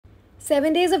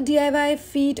7 days of DIY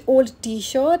feet old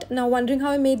t-shirt. Now wondering how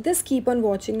I made this? Keep on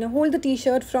watching. Now hold the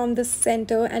t-shirt from the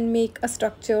center and make a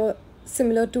structure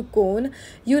similar to cone.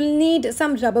 You'll need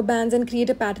some rubber bands and create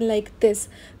a pattern like this.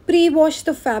 Pre-wash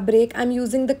the fabric. I'm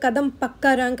using the Kadam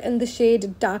Pakka rang in the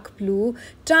shade dark blue.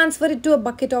 Transfer it to a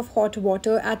bucket of hot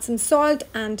water. Add some salt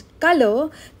and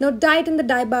color. Now dye it in the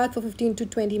dye bath for 15 to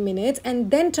 20 minutes and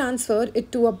then transfer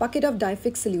it to a bucket of dye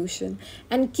fix solution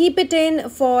and keep it in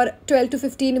for 12 to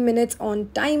 15 minutes on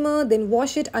timer. Then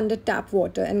wash it under tap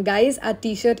water. And guys, our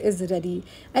t-shirt is ready.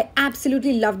 I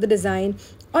absolutely love the design.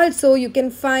 Also, you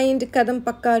can find Kadam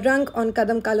Pakka rang on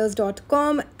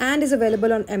KadamColors.com and is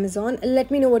available on Amazon. Let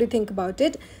me know what you think about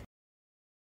it.